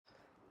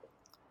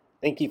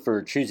Thank you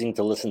for choosing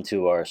to listen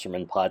to our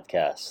sermon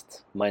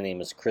podcast. My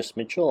name is Criss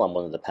Mitchell. I'm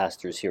one of the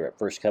pastors here at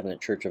First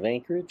Covenant Church of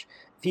Anchorage.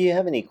 If you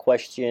have any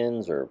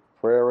questions or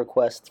prayer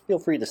requests, feel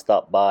free to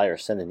stop by or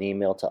send an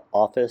email to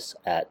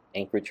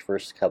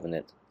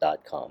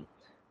office@anchoragefirstcovenant.com.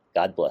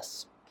 God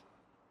bless.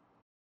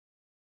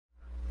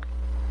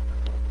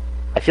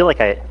 I feel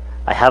like I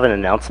have an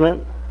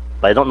announcement,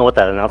 but I don't know what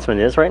that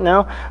announcement is right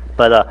now.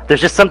 But there's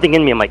just something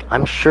in me.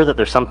 I'm sure that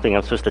there's something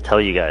I'm supposed to tell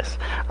you guys.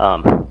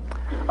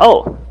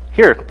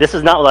 Here, this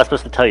is not what I was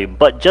supposed to tell you,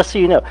 but just so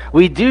you know,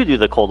 we do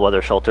the cold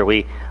weather shelter.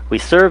 We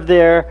serve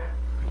there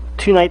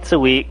 2 nights a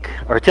week,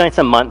 or 2 nights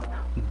a month,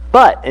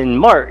 but in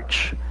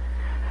March,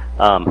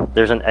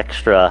 there's an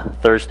extra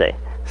Thursday.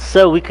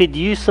 So we could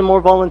use some more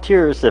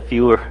volunteers if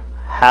you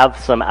have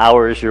some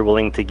hours you're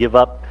willing to give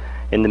up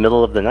in the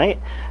middle of the night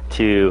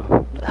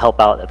to help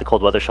out at the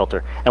cold weather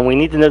shelter. And we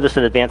need to know this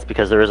in advance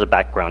because there is a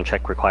background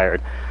check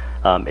required.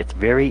 It's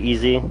very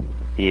easy.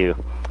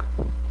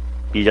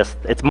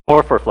 It's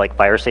more for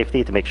fire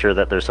safety to make sure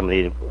that there's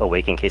somebody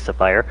awake in case of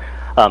fire.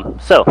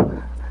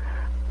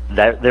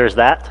 There's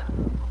that.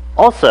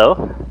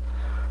 Also,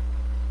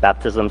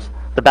 baptisms.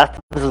 The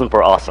baptisms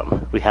were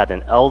awesome. We had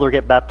an elder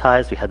get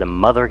baptized. We had a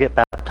mother get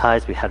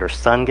baptized. We had her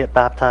son get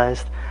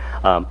baptized.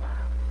 It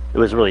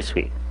was really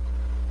sweet.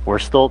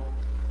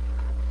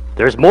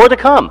 There's more to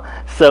come.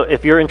 So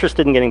if you're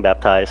interested in getting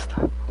baptized,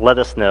 let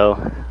us know.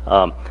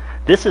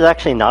 This is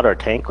actually not our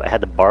tank. I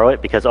had to borrow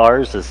it because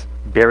ours is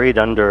buried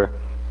under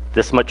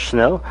this much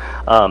snow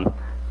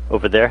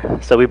over there.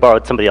 So we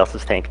borrowed somebody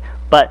else's tank.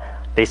 But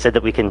they said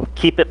that we can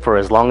keep it for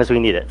as long as we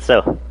need it.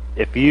 So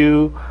if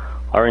you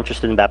are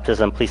interested in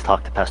baptism, please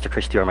talk to Pastor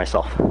Christy or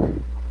myself.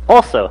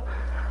 Also,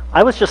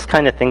 I was just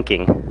kind of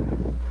thinking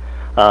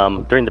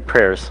during the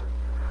prayers,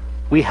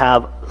 we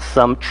have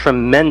some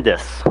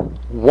tremendous,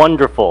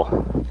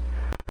 wonderful,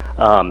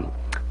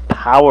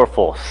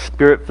 powerful,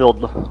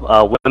 spirit-filled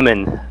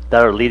women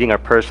that are leading our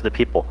prayers for the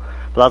people.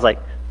 But I was like,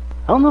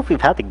 I don't know if we've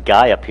had the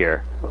guy up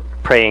here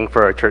praying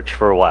for our church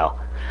for a while.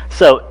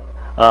 So,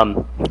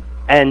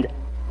 and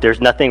there's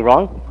nothing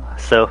wrong.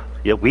 So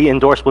we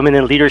endorse women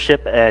in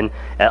leadership and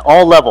at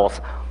all levels.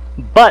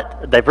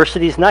 But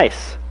diversity is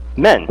nice.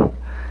 Men,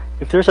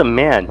 if there's a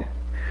man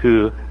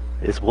who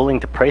is willing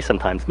to pray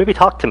sometimes, maybe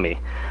talk to me.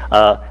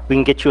 We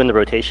can get you in the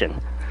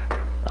rotation.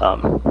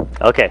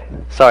 Okay,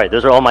 sorry,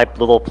 those are all my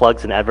little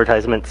plugs and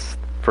advertisements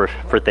for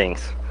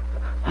things.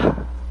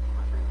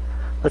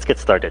 Let's get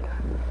started.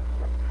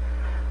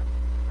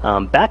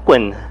 Back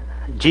when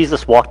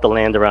Jesus walked the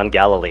land around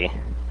Galilee,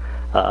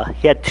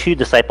 he had 2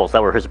 disciples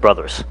that were his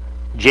brothers,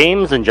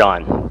 James and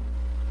John.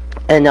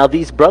 And now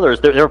these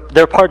brothers,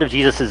 they're part of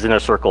Jesus' inner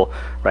circle,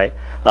 right?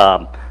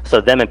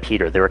 So them and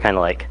Peter, they were kind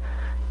of like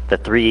the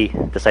 3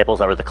 disciples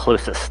that were the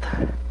closest.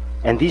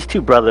 And these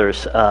 2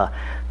 brothers,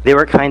 they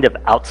were kind of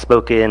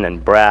outspoken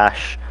and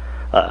brash,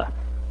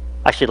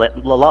 actually a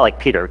lot like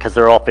Peter because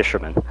they're all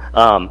fishermen.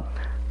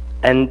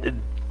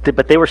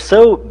 But they were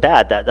so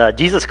bad that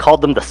Jesus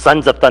called them the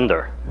sons of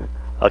thunder.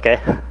 Okay?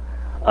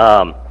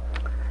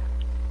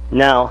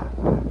 Now,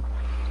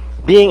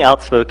 being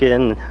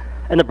outspoken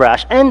and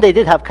brash, and they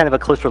did have kind of a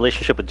close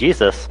relationship with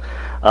Jesus,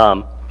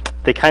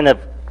 they kind of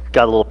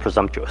got a little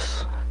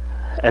presumptuous.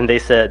 And they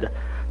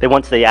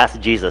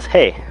asked Jesus,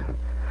 hey,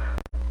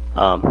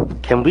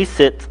 can we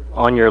sit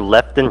on your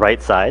left and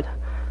right side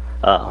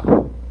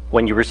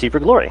when you receive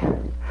your glory?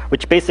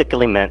 Which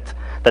basically meant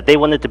that they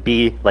wanted to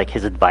be like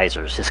his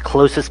advisors, his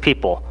closest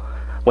people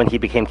when he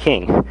became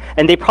king.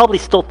 And they probably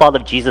still thought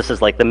of Jesus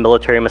as like the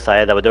military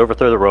messiah that would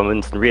overthrow the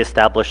Romans and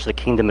reestablish the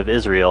kingdom of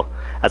Israel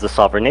as a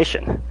sovereign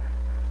nation.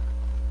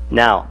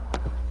 Now,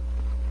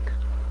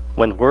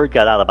 when word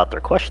got out about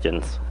their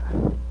questions,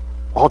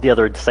 all the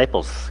other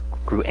disciples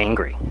grew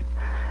angry.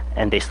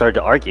 And they started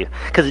to argue.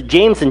 Because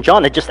James and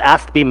John had just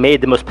asked to be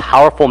made the most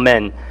powerful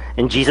men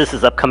in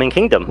Jesus' upcoming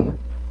kingdom.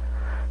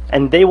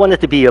 And they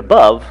wanted to be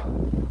above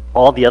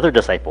all the other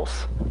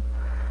disciples.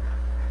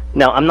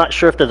 Now, I'm not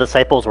sure if the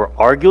disciples were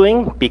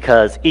arguing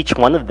because each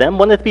one of them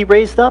wanted to be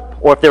raised up,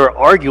 or if they were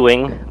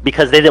arguing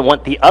because they didn't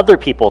want the other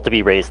people to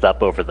be raised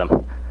up over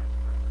them.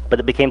 But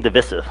it became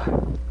divisive.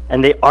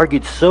 And they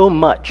argued so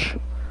much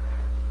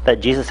that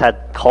Jesus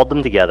had called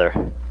them together,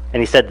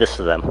 and he said this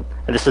to them.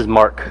 And this is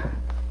Mark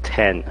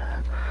 10,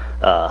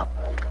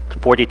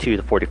 42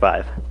 to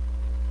 45.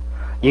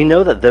 You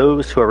know that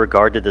those who are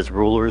regarded as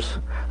rulers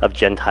of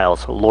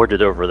Gentiles lord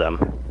it over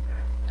them,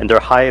 and their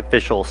high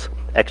officials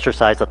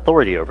exercise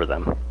authority over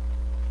them.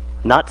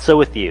 Not so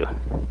with you.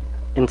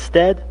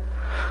 Instead,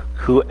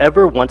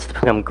 whoever wants to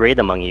become great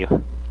among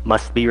you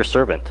must be your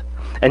servant,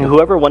 and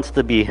whoever wants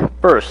to be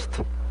first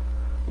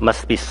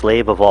must be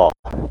slave of all.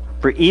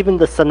 For even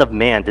the Son of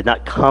Man did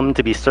not come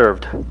to be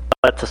served,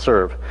 but to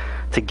serve,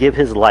 to give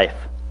his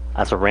life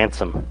as a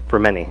ransom for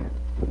many.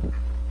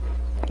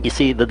 You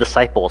see, the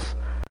disciples,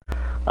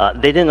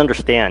 they didn't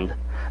understand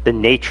the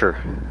nature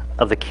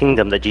of the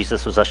kingdom that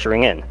Jesus was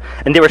ushering in.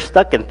 And they were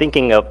stuck in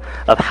thinking of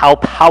how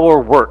power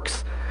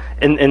works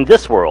in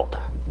this world,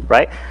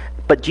 right?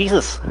 But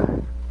Jesus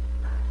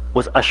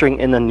was ushering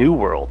in a new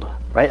world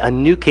right? A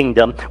new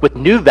kingdom with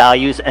new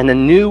values and a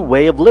new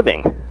way of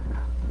living.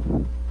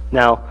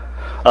 Now,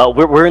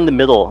 we're in the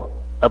middle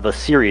of a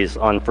series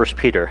on 1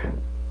 Peter.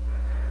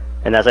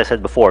 And as I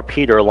said before,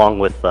 Peter, along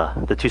with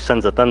the two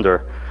sons of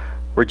thunder,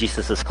 were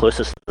Jesus'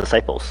 closest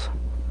disciples.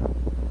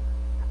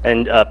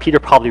 And Peter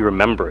probably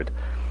remembered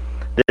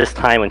this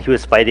time when he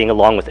was fighting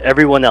along with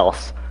everyone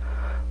else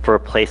for a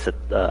place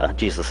at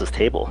Jesus'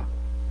 table.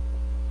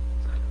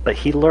 But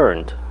he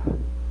learned,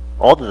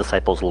 all the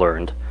disciples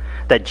learned,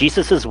 that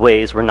Jesus'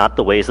 ways were not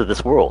the ways of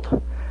this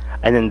world.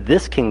 And in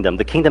this kingdom,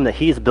 the kingdom that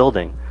he is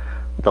building,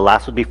 the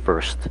last would be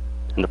first,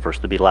 and the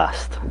first would be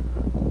last.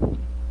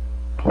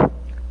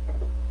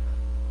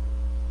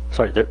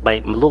 Sorry, there's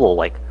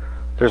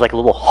a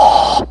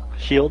little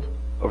shield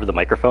over the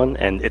microphone,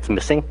 and it's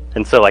missing.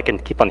 And so I can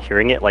keep on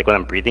hearing it, like when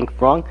I'm breathing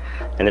wrong,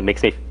 and it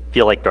makes me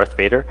feel like Darth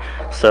Vader.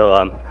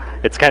 So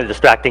it's kind of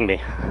distracting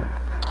me.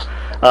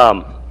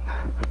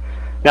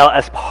 Now,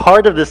 as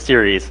part of this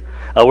series,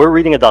 we're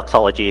reading a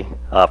doxology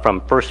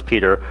from 1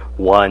 Peter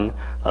 1,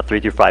 3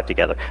 through 5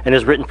 together. And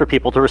it's written for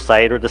people to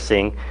recite or to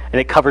sing, and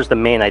it covers the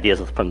main ideas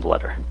from the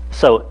letter.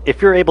 So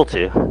if you're able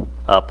to,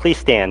 please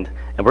stand,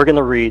 and we're going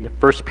to read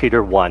 1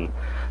 Peter 1,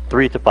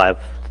 3 to 5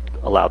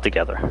 aloud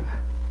together.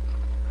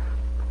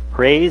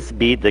 Praise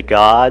be the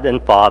God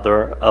and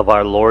Father of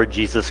our Lord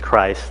Jesus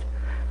Christ.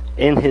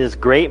 In his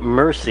great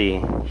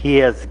mercy, he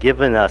has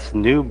given us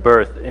new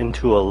birth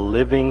into a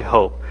living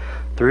hope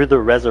through the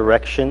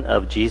resurrection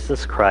of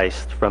Jesus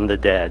Christ from the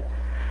dead,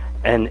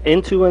 and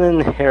into an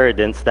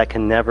inheritance that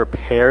can never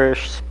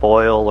perish,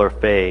 spoil, or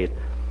fade.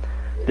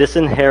 This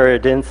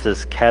inheritance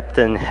is kept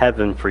in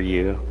heaven for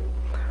you,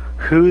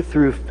 who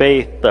through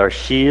faith are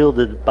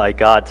shielded by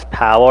God's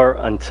power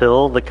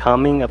until the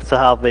coming of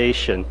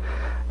salvation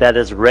that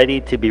is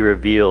ready to be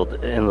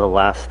revealed in the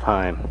last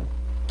time.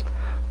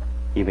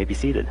 You may be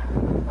seated.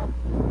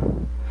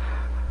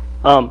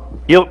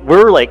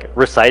 We're like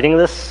reciting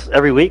this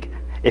every week.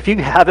 If you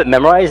have it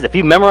memorized, if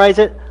you memorize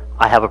it,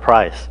 I have a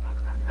prize.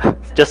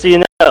 Just so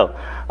you know.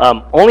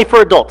 Only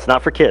for adults,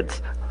 not for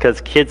kids, because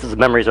kids'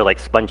 memories are like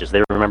sponges.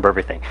 They remember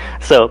everything.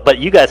 So, but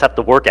you guys have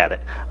to work at it.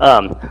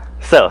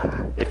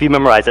 So if you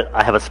memorize it,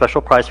 I have a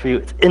special prize for you.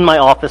 It's in my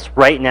office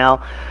right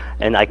now,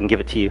 and I can give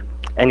it to you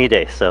any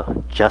day.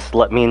 So just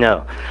let me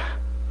know.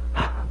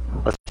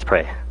 Let's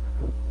pray.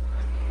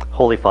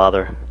 Holy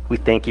Father, we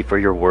thank you for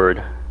your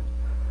word.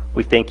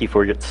 We thank you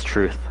for its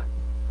truth.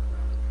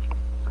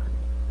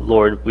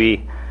 Lord,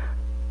 we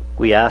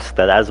ask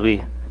that as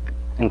we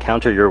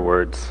encounter your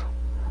words,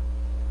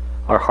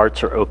 our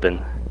hearts are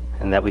open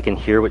and that we can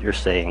hear what you're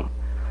saying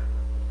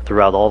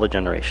throughout all the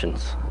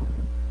generations,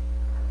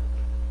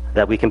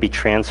 that we can be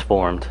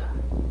transformed,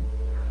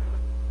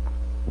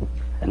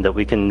 and that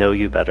we can know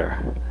you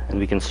better, and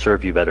we can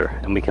serve you better,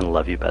 and we can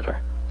love you better.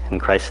 In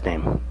Christ's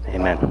name,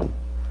 amen.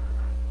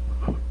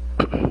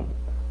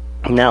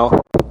 Now,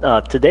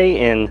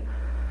 today in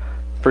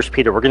 1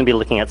 Peter, we're going to be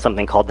looking at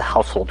something called the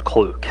household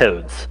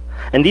codes.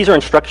 And these are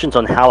instructions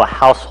on how a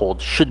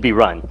household should be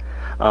run.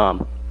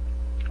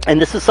 And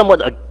this is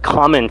somewhat a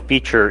common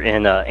feature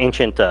in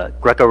ancient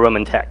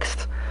Greco-Roman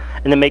texts.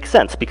 And it makes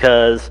sense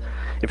because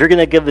if you're going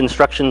to give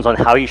instructions on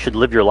how you should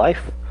live your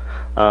life,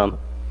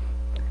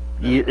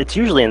 it's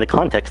usually in the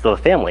context of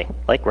a family,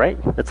 right?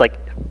 It's like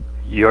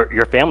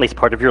your family's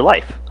part of your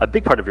life, a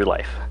big part of your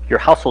life. Your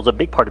household's a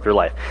big part of your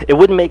life. It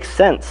wouldn't make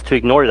sense to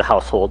ignore the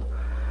household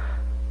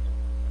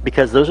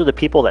because those are the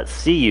people that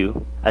see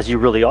you as you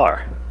really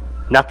are.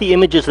 Not the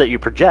images that you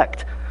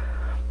project,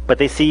 but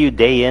they see you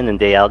day in and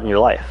day out in your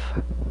life.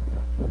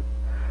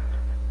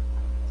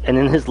 And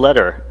in his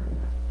letter,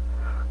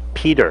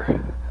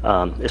 Peter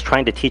is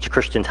trying to teach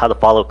Christians how to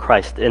follow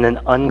Christ in an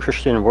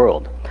unchristian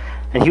world.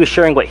 And he was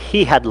sharing what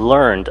he had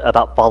learned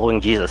about following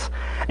Jesus.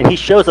 And he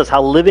shows us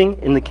how living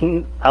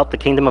in out the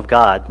kingdom of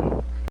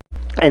God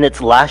and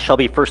its last shall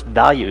be first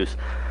values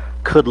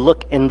could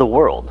look in the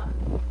world.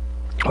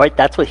 Right?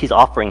 That's what he's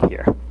offering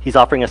here. He's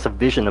offering us a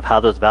vision of how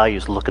those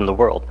values look in the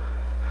world.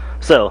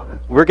 So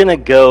we're going to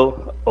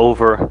go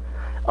over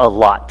a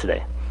lot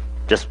today.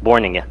 Just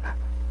warning you.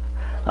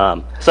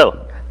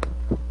 So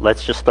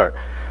let's just start.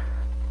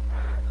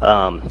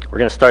 We're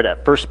going to start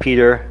at 1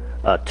 Peter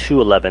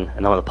 2:11, and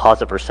I'm going to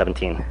pause at verse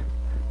 17.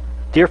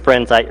 Dear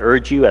friends, I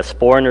urge you as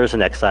foreigners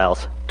and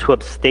exiles to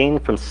abstain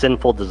from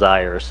sinful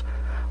desires,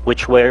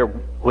 which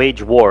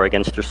wage war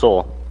against your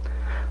soul.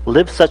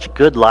 Live such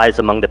good lives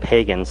among the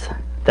pagans,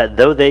 that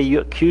though they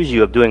accuse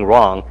you of doing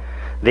wrong,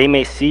 they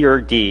may see your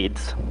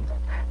deeds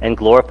and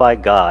glorify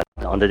God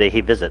on the day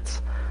he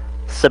visits.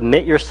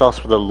 Submit yourselves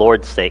for the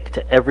Lord's sake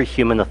to every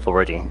human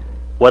authority,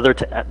 whether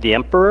to the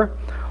emperor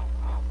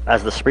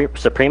as the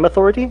supreme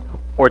authority,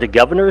 or to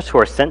governors who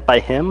are sent by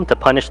him to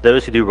punish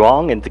those who do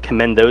wrong and to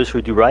commend those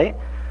who do right.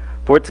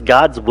 For it's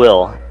God's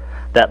will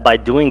that by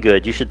doing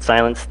good you should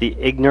silence the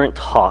ignorant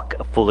talk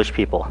of foolish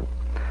people.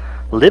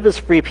 Live as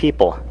free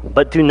people,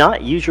 but do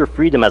not use your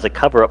freedom as a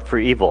cover-up for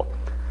evil.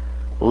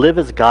 Live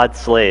as God's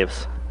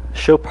slaves.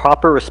 Show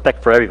proper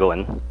respect for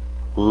everyone.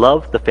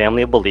 Love the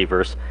family of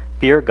believers.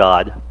 Fear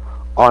God.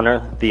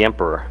 Honor the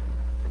emperor.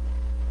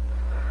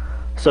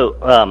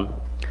 So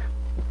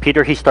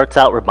Peter, he starts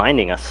out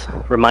reminding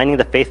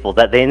the faithful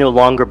that they no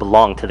longer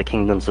belong to the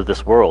kingdoms of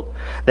this world.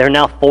 They're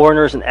now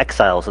foreigners and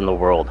exiles in the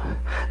world.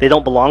 They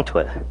don't belong to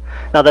it.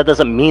 Now, that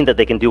doesn't mean that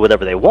they can do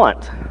whatever they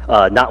want.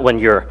 Not when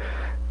you're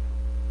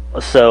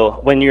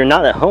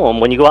not at home,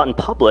 when you go out in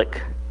public,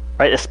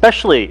 right?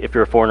 Especially if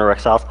you're a foreigner or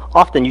exile,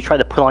 often you try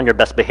to put on your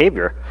best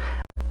behavior,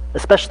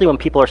 especially when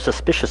people are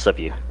suspicious of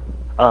you.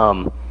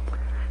 I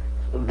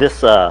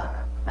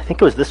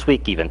think it was this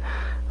week even,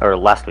 or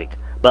last week.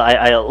 But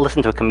I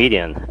listened to a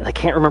comedian, and I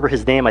can't remember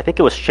his name. I think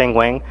it was Sheng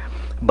Wang,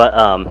 but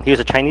he was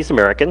a Chinese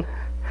American,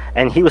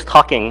 and he was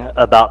talking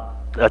about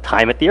a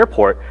time at the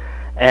airport,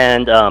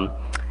 and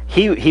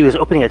he was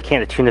opening a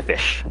can of tuna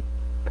fish,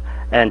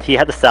 and he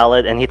had the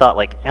salad, and he thought,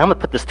 like, I'm gonna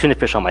put this tuna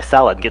fish on my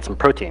salad and get some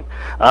protein.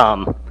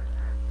 And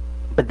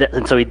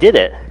so he did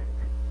it,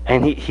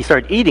 and he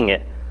started eating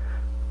it,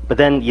 but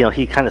then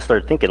he kind of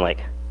started thinking,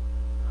 like,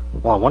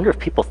 well, I wonder if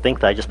people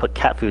think that I just put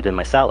cat food in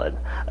my salad.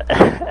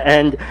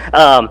 and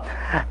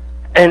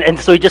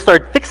so he just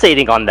started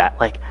fixating on that,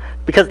 like,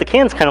 because the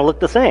cans kind of look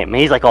the same.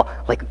 And he's like, oh,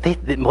 like,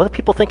 what are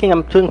people thinking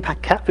I'm putting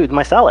cat food in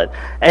my salad?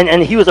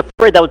 And he was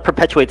afraid that would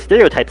perpetuate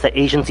stereotypes that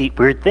Asians eat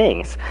weird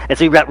things. And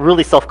so he got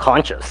really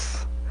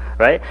self-conscious,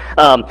 right?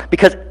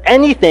 Because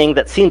anything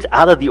that seems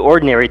out of the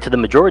ordinary to the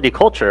majority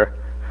culture,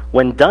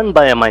 when done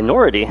by a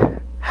minority,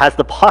 has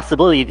the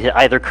possibility to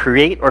either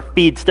create or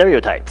feed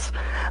stereotypes.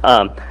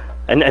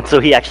 And so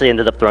he actually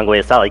ended up throwing away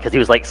his salad because he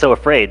was like so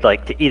afraid,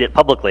 like, to eat it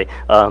publicly,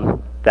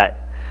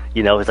 that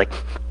he was like,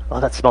 oh,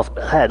 that smells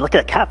bad. Look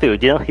at that cat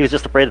food. He was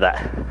just afraid of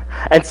that.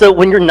 And so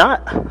when you're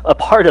not a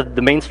part of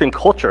the mainstream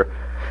culture,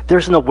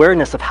 there's an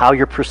awareness of how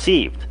you're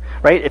perceived,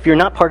 right? If you're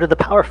not part of the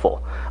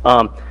powerful,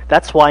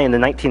 that's why in the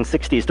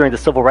 1960s, during the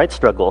civil rights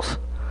struggles,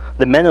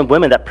 the men and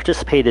women that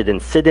participated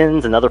in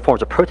sit-ins and other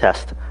forms of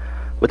protest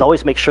would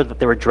always make sure that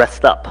they were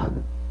dressed up,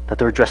 that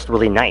they were dressed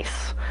really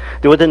nice.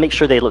 They would then make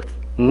sure they looked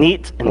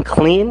neat and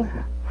clean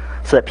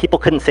so that people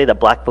couldn't say that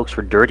black folks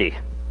were dirty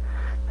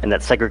and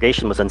that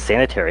segregation was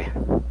unsanitary.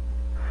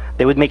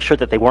 They would make sure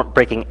that they weren't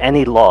breaking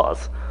any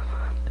laws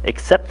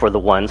except for the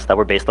ones that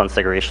were based on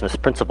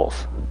segregationist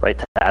principles, right,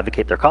 to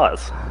advocate their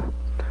cause,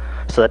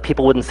 so that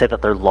people wouldn't say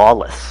that they're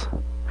lawless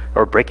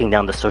or breaking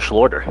down the social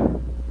order.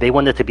 They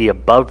wanted to be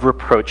above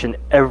reproach in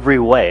every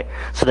way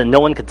so that no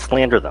one could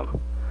slander them,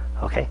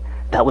 okay?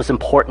 That was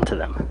important to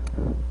them.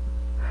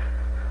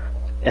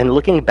 And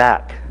looking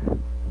back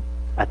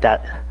at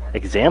that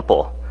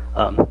example,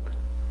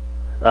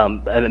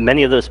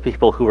 many of those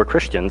people who were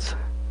Christians,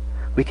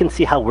 we can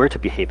see how we're to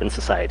behave in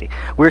society.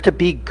 We're to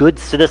be good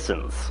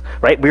citizens,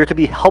 right? We're to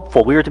be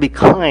helpful. We're to be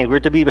kind.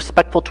 We're to be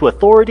respectful to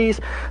authorities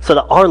so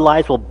that our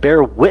lives will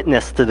bear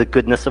witness to the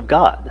goodness of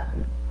God.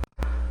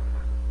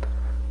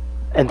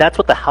 And that's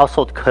what the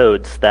household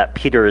codes that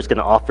Peter is going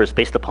to offer is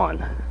based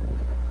upon.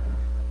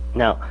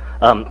 Now,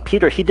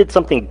 Peter, he did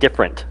something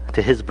different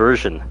to his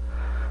version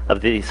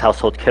of these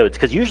household codes,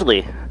 because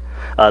usually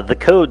the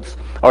codes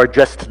are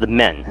addressed to the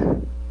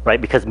men,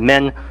 right? Because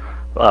men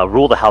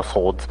rule the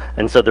households,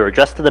 and so they're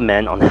addressed to the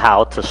men on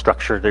how to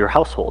structure their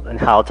household and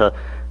how to,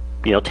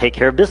 take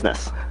care of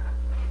business.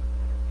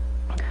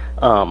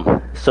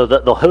 So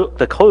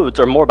the codes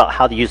are more about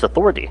how to use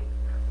authority.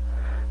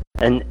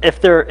 And if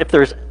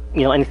there's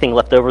anything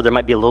left over, there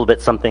might be a little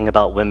bit something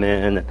about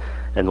women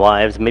and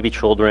wives, maybe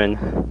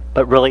children,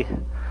 but really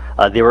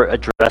they were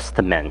addressed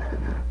to men.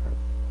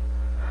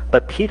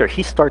 But Peter,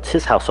 he starts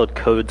his household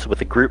codes with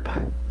a group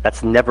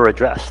that's never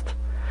addressed,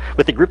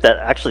 with a group that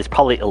actually is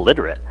probably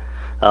illiterate.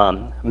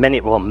 Many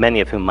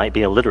of whom might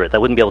be illiterate,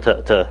 that wouldn't be able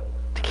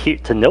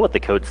to know what the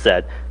code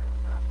said.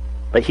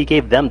 But he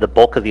gave them the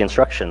bulk of the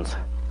instructions.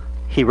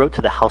 He wrote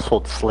to the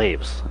household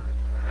slaves.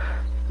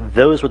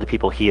 Those were the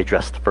people he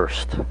addressed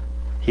first.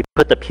 He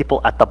put the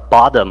people at the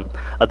bottom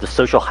of the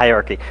social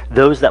hierarchy,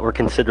 those that were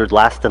considered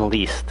last and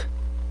least.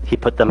 He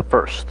put them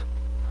first.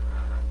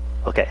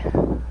 Okay.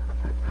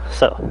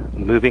 So,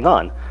 moving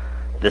on.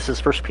 This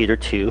is 1 Peter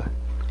 2,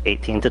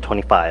 18 to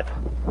 25.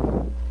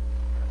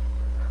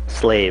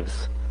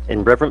 Slaves,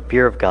 in reverent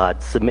fear of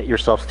God, submit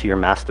yourselves to your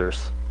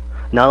masters,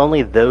 not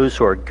only those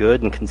who are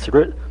good and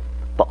considerate,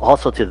 but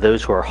also to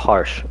those who are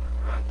harsh.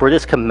 For it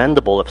is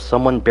commendable if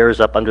someone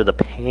bears up under the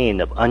pain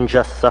of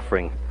unjust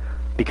suffering,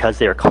 because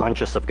they are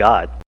conscious of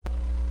God.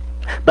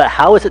 But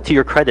how is it to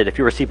your credit if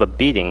you receive a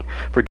beating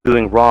for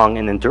doing wrong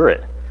and endure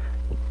it?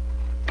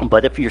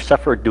 But if you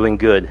suffer doing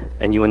good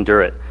and you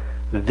endure it,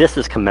 this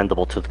is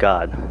commendable to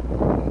God.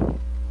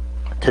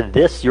 To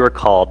this you are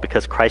called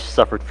because Christ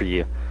suffered for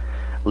you,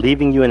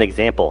 leaving you an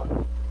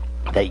example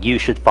that you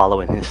should follow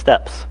in his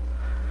steps.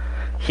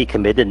 He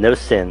committed no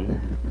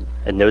sin,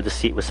 and no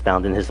deceit was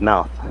found in his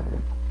mouth.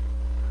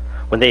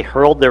 When they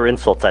hurled their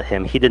insults at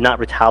him, he did not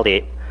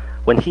retaliate.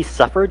 When he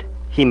suffered,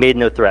 he made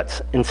no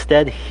threats.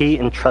 Instead, he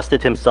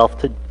entrusted himself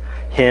to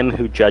him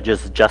who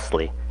judges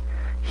justly.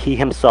 He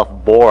himself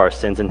bore our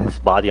sins in his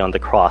body on the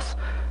cross,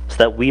 so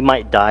that we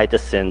might die to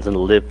sins and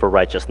live for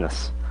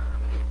righteousness.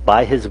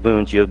 By his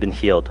wounds you have been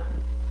healed,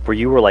 for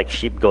you were like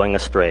sheep going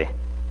astray,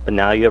 but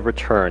now you have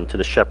returned to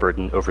the shepherd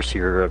and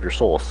overseer of your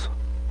souls.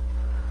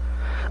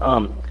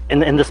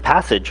 In this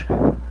passage,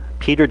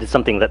 Peter did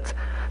something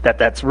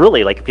that's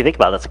really, like, if you think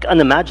about it, that's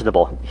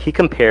unimaginable. He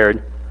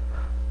compared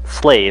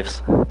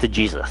slaves to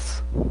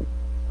Jesus.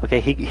 Okay,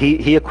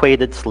 he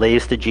equated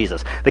slaves to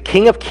Jesus, the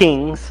King of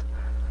Kings,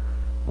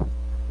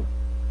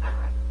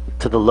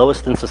 to the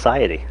lowest in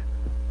society.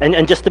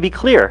 And just to be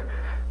clear,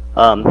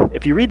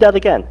 if you read that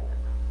again,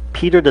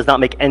 Peter does not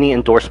make any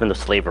endorsement of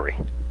slavery.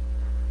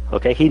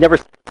 Okay, he never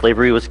said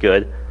slavery was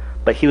good,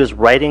 but he was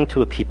writing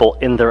to a people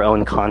in their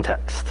own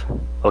context.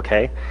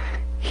 Okay,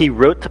 he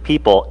wrote to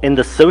people in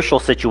the social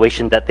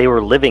situation that they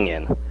were living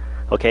in.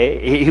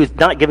 Okay, he was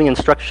not giving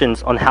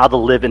instructions on how to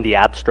live in the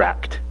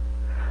abstract.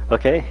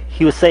 Okay,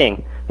 he was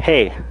saying,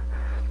 hey,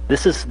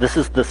 this is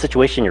the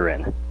situation you're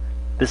in.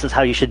 This is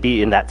how you should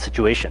be in that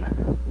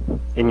situation,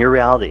 in your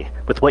reality,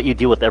 with what you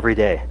deal with every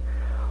day.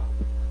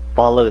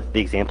 Follow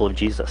the example of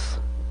Jesus.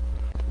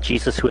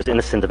 Jesus, who was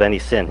innocent of any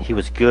sin. He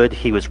was good,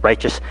 he was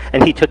righteous,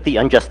 and he took the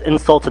unjust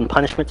insults and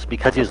punishments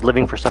because he was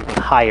living for something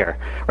higher,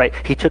 right?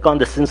 He took on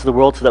the sins of the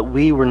world so that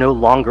we were no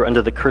longer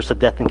under the curse of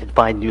death and could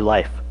find new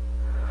life.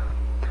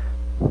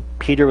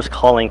 Peter was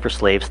calling for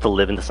slaves to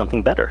live into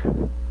something better.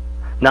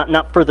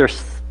 Not for their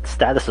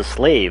status as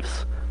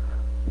slaves,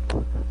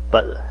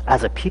 but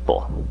as a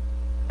people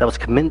that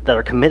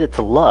are committed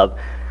to love,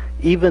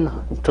 even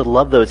to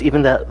love those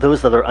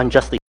that are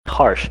unjustly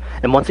harsh.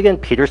 And once again,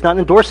 Peter's not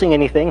endorsing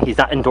anything. He's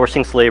not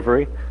endorsing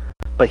slavery,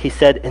 but he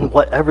said, in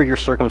whatever your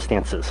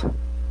circumstances,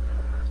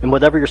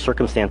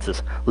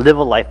 live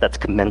a life that's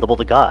commendable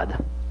to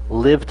God.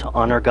 Live to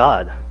honor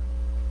God.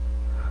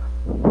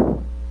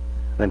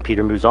 Then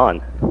Peter moves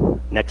on.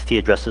 Next, he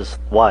addresses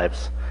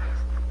wives.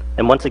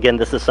 And once again,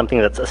 this is something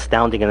that's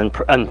astounding and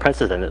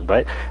unprecedented,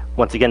 right?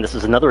 Once again, this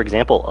is another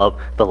example of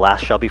the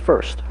last shall be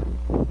first.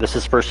 This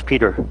is 1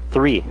 Peter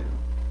 3,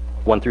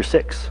 1 through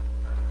 6.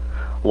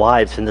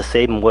 Wives, in the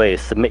same way,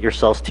 submit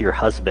yourselves to your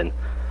husband,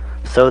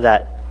 so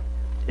that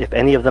if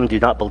any of them do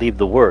not believe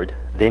the word,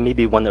 they may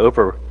be won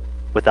over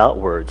without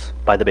words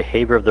by the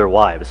behavior of their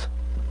wives,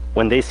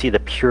 when they see the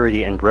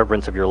purity and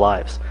reverence of your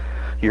lives.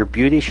 Your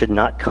beauty should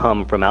not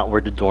come from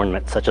outward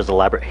adornment, such as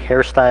elaborate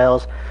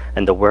hairstyles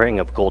and the wearing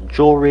of gold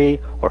jewelry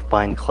or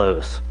fine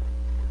clothes.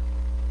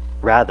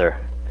 Rather,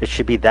 it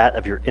should be that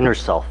of your inner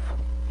self,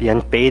 the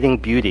unfading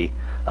beauty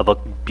of a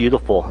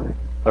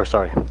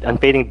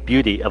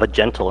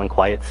gentle and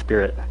quiet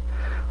spirit,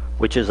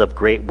 which is of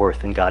great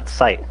worth in God's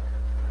sight.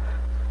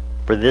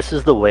 For this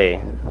is the way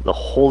the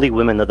holy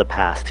women of the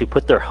past, who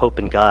put their hope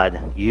in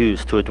God,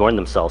 used to adorn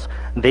themselves.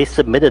 They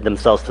submitted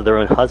themselves to their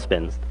own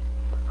husbands,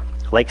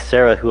 like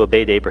Sarah, who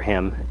obeyed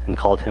Abraham and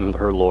called him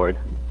her Lord.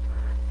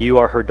 You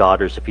are her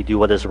daughters if you do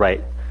what is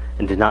right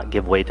and do not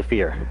give way to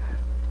fear.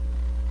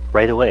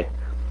 Right away.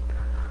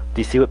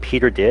 Do you see what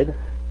Peter did?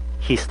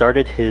 He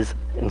started his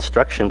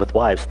instruction with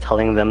wives,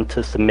 telling them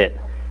to submit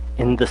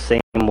in the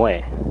same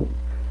way.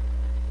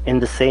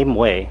 In the same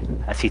way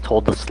as he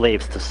told the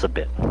slaves to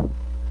submit.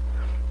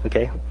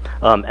 Okay?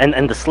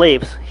 And the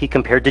slaves, he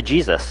compared to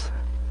Jesus.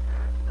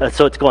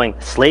 So it's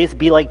going, slaves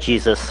be like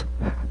Jesus,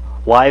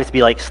 wives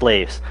be like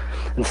slaves.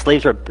 And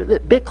slaves are a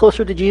bit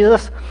closer to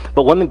Jesus,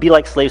 but women be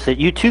like slaves so that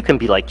you too can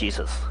be like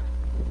Jesus.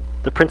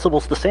 The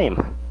principle's the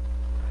same.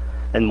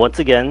 And once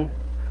again,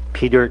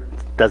 Peter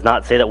does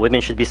not say that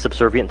women should be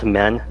subservient to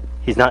men.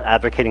 He's not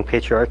advocating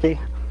patriarchy,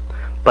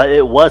 but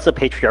it was a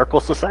patriarchal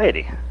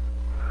society.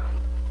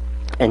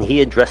 And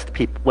he addressed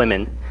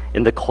women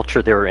in the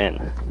culture they were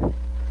in.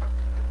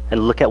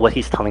 And look at what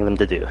he's telling them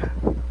to do.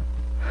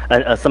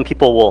 And some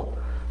people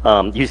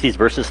will use these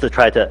verses to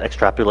try to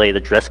extrapolate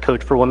a dress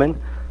code for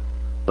women,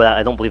 but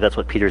I don't believe that's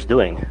what Peter's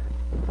doing.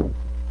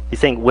 He's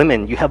saying,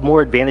 women, you have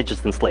more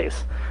advantages than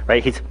slaves,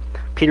 right?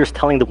 Peter's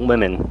telling the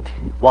women,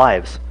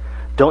 wives,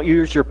 don't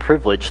use your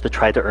privilege to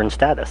try to earn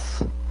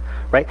status,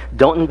 right?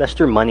 Don't invest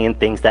your money in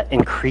things that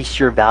increase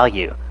your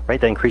value,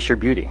 right? That increase your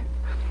beauty.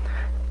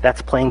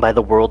 That's playing by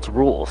the world's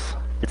rules.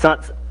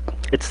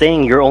 It's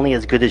saying you're only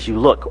as good as you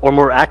look, or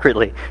more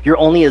accurately, you're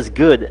only as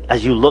good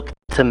as you look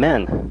to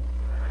men.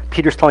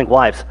 Peter's telling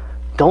wives,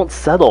 don't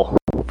settle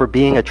for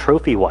being a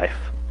trophy wife.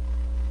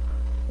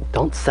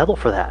 Don't settle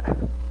for that.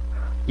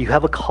 You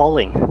have a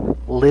calling.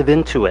 Live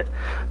into it.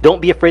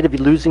 Don't be afraid of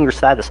losing your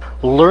status.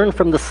 Learn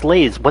from the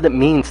slaves what it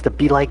means to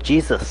be like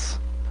Jesus.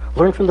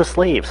 Learn from the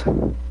slaves.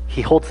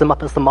 He holds them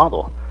up as the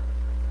model.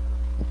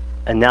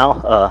 And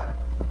now,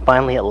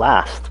 finally at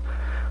last,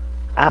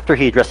 after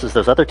he addresses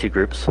those other two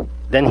groups,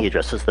 then he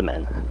addresses the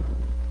men.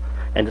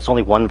 And it's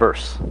only one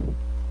verse.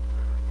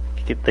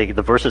 The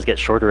verses get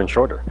shorter and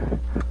shorter.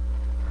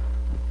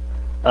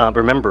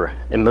 Remember,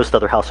 in most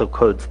other household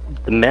codes,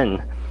 the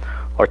men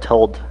are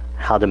told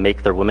how to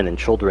make their women and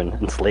children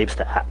and slaves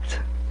to act.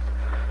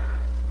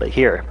 But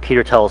here,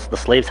 Peter tells the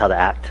slaves how to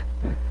act,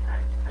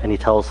 and he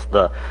tells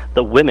the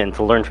women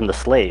to learn from the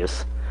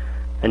slaves,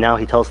 and now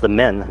he tells the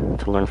men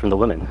to learn from the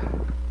women.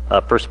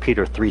 1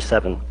 Peter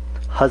 3:7,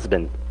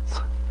 husbands,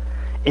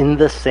 in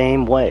the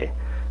same way,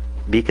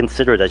 be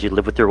considerate as you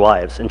live with your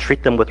wives, and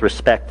treat them with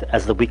respect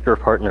as the weaker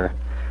partner,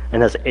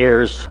 and as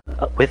heirs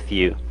with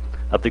you,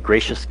 of the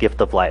gracious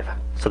gift of life,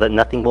 so that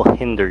nothing will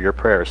hinder your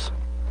prayers.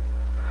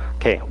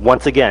 Okay,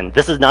 once again,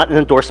 this is not an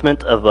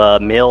endorsement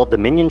of male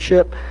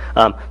dominionship,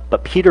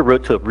 but Peter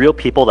wrote to real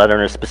people that are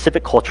in a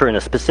specific culture in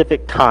a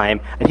specific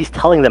time, and he's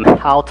telling them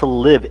how to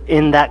live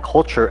in that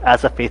culture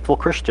as a faithful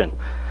Christian.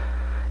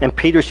 And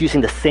Peter's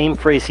using the same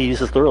phrase he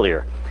uses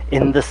earlier,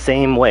 in the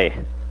same way.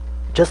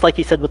 Just like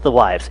he said with the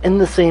wives, in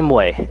the same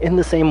way, in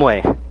the same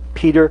way.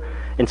 Peter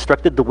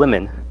instructed the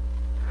women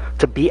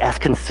to be as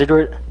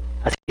considerate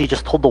as he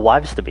just told the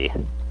wives to be.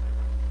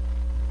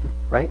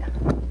 Right?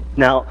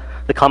 Now,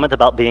 the comment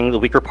about being the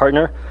weaker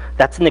partner,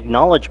 that's an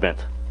acknowledgement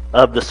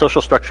of the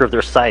social structure of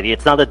their society.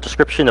 It's not a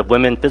description of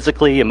women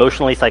physically,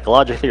 emotionally,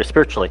 psychologically, or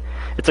spiritually.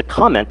 It's a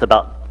comment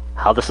about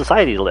how the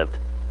society lived.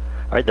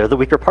 All right, they're the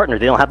weaker partner.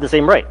 They don't have the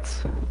same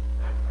rights.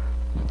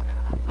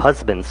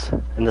 Husbands,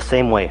 in the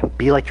same way,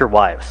 be like your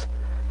wives.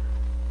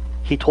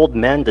 He told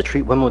men to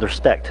treat women with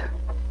respect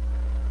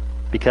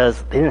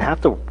because they didn't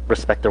have to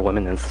respect their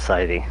women in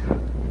society.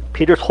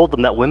 Peter told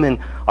them that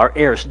women are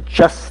heirs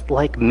just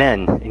like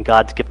men in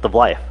God's gift of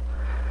life.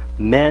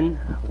 Men,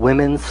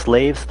 women,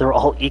 slaves, they're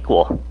all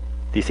equal.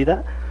 Do you see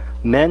that?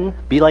 Men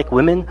be like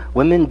women,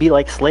 women be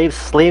like slaves,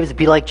 slaves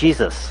be like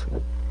Jesus.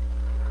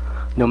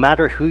 No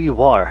matter who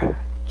you are,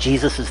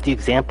 Jesus is the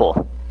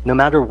example. No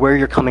matter where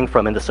you're coming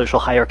from in the social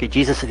hierarchy,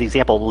 Jesus is the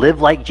example.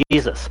 Live like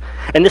Jesus.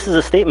 And this is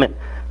a statement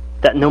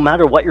that no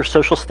matter what your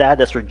social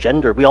status or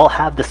gender, we all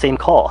have the same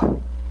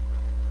call.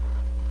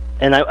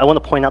 And I want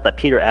to point out that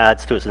Peter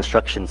adds to his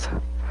instructions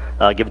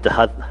given to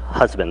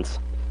husbands,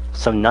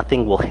 so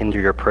nothing will hinder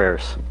your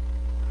prayers.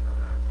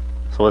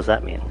 So what does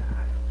that mean?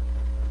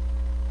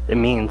 It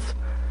means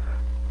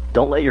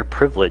don't let your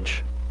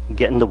privilege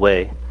get in the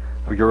way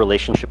of your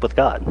relationship with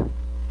God.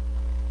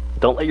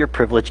 Don't let your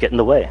privilege get in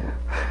the way.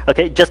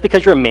 Okay, just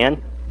because you're a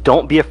man,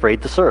 don't be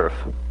afraid to serve.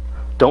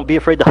 Don't be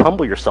afraid to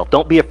humble yourself.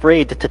 Don't be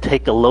afraid to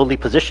take a lowly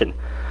position.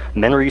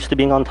 Men are used to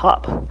being on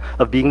top,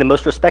 of being the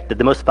most respected,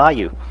 the most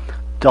valued.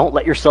 Don't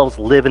let yourselves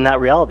live in that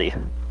reality.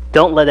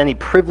 Don't let any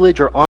privilege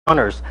or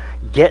honors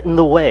get in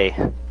the way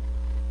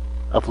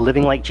of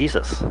living like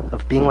Jesus,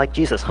 of being like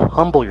Jesus.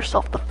 Humble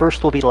yourself. The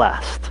first will be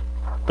last.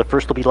 The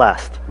first will be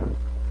last.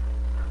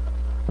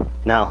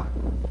 Now,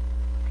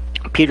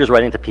 Peter's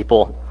writing to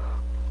people,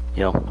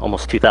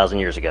 almost 2,000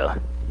 years ago.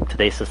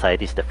 Today's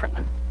society is different.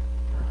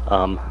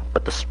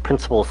 But the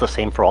principle is the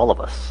same for all of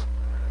us,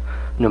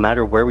 no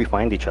matter where we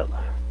find each other.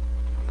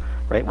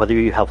 Right? Whether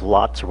you have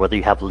lots or whether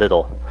you have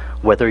little,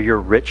 whether you're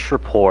rich or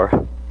poor,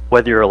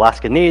 whether you're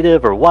Alaska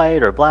Native or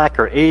white or black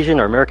or Asian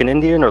or American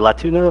Indian or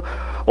Latino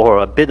or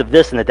a bit of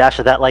this and a dash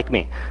of that like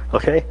me.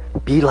 Okay?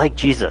 Be like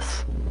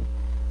Jesus.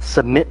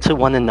 Submit to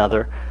one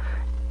another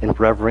in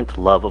reverent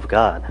love of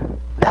God.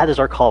 That is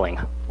our calling.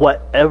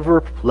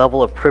 Whatever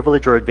level of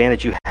privilege or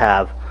advantage you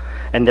have,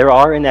 and there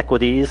are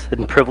inequities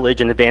and privilege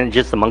and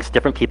advantages amongst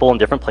different people in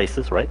different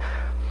places, right?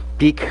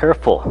 Be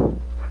careful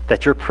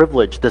that your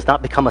privilege does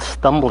not become a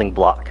stumbling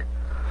block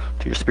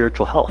to your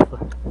spiritual health.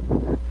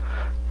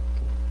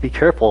 Be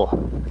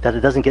careful that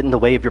it doesn't get in the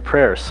way of your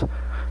prayers,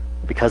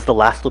 because the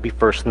last will be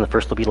first and the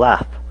first will be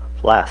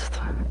last.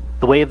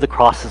 The way of the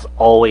cross is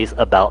always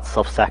about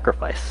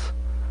self-sacrifice.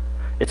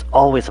 It's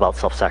always about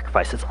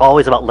self-sacrifice. It's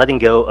always about letting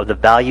go of the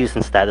values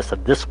and status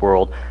of this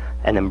world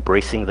and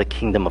embracing the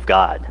kingdom of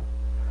God.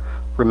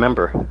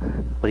 Remember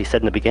what he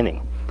said in the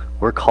beginning.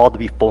 We're called to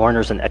be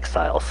foreigners and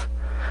exiles,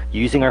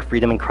 using our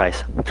freedom in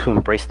Christ to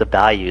embrace the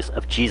values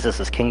of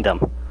Jesus' kingdom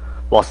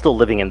while still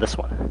living in this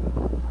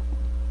one.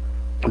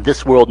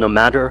 This world, no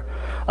matter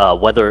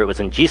whether it was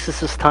in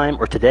Jesus' time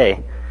or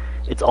today,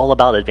 it's all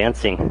about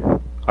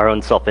advancing our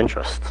own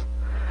self-interest,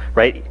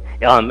 right?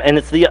 And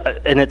it's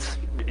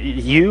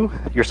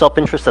your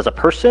self-interest as a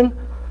person,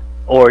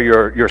 or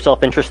your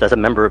self-interest as a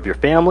member of your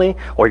family,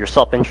 or your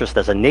self-interest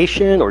as a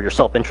nation, or your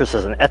self-interest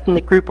as an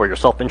ethnic group, or your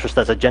self-interest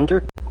as a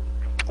gender,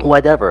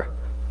 whatever.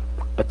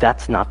 But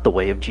that's not the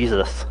way of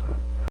Jesus.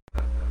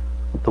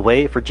 The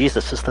way for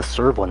Jesus is to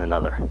serve one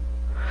another,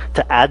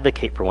 to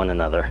advocate for one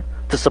another,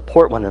 to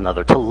support one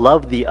another, to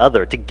love the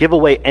other, to give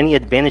away any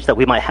advantage that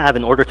we might have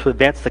in order to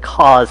advance the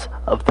cause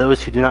of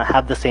those who do not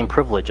have the same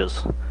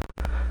privileges,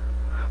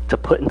 to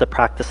put into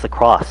practice the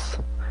cross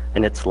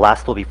and its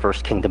last will be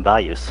first kingdom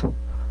values.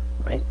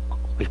 Right?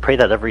 We pray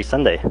that every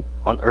Sunday,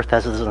 on earth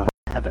as it is in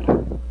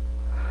heaven.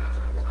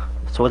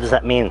 So what does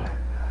that mean?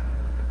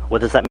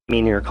 What does that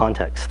mean in your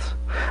context?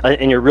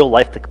 In your real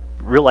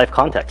life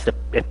context,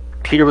 if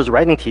Peter was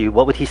writing to you,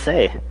 what would he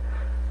say?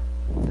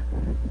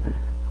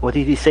 What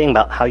is he saying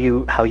about how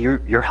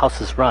your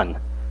house is run?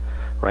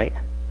 Right?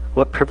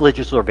 What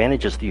privileges or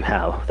advantages do you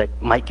have that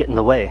might get in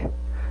the way?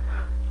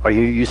 Are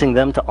you using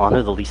them to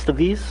honor the least of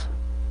these?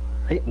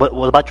 Right?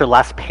 What about your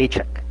last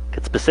paycheck?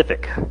 Get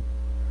specific.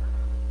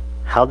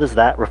 How does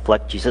that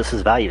reflect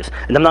Jesus' values?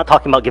 And I'm not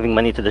talking about giving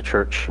money to the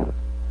church.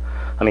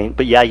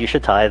 But yeah, you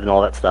should tithe and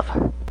all that stuff.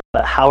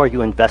 But how are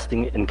you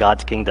investing in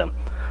God's kingdom?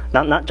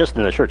 Not just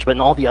in the church, but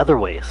in all the other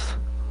ways,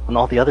 in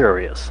all the other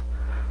areas.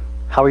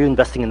 How are you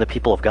investing in the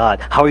people of God?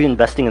 How are you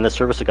investing in the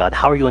service of God?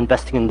 How are you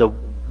investing in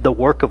the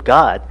work of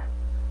God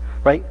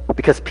right?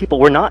 Because people,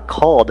 we're not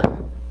called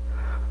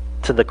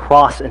to the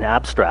cross in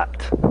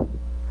abstract.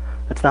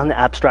 It's not an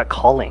abstract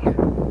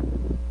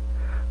calling.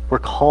 We're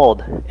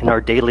called in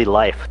our daily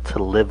life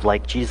to live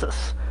like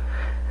Jesus.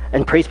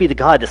 And praise be to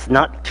God, it's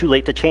not too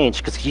late to change,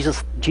 because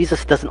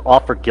Jesus doesn't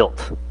offer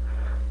guilt,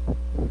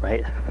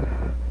 right?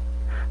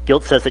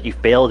 Guilt says that you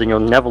failed and you'll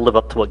never live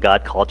up to what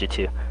God called you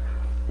to.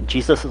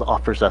 Jesus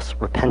offers us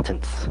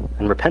repentance.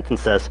 And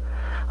repentance says,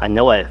 I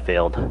know I have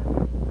failed.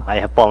 I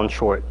have fallen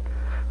short.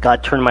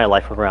 God, turn my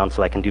life around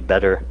so I can do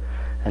better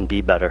and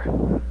be better.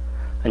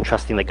 And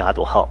trusting that God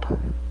will help.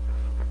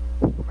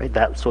 Right?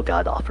 That's what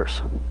God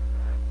offers.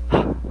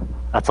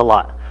 That's a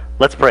lot.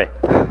 Let's pray.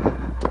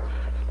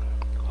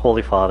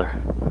 Holy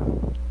Father,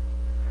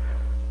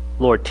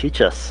 Lord,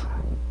 teach us.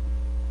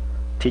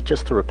 Teach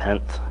us to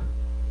repent.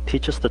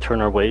 Teach us to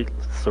turn our ways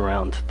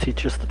around.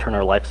 Teach us to turn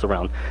our lives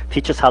around.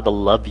 Teach us how to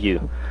love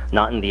you,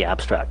 not in the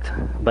abstract,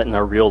 but in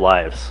our real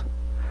lives.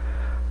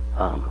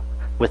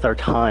 With our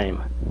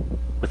time,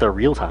 with our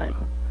real time,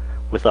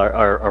 with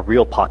our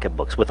real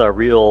pocketbooks, with our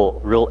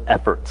real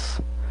efforts.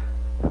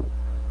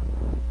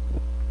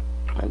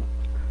 And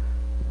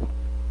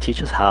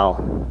teach us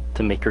how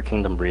to make your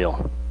kingdom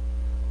real.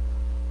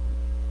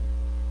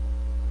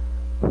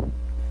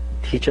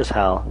 Teach us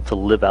how to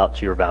live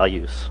out your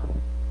values,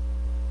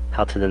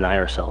 how to deny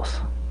ourselves,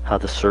 how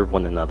to serve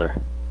one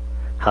another,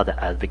 how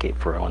to advocate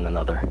for one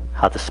another,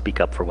 how to speak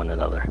up for one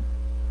another.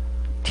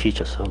 Teach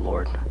us, O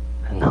Lord,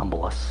 and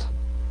humble us.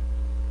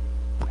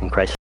 In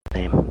Christ's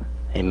name,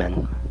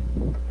 amen.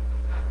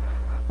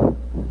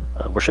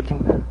 Worship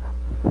team.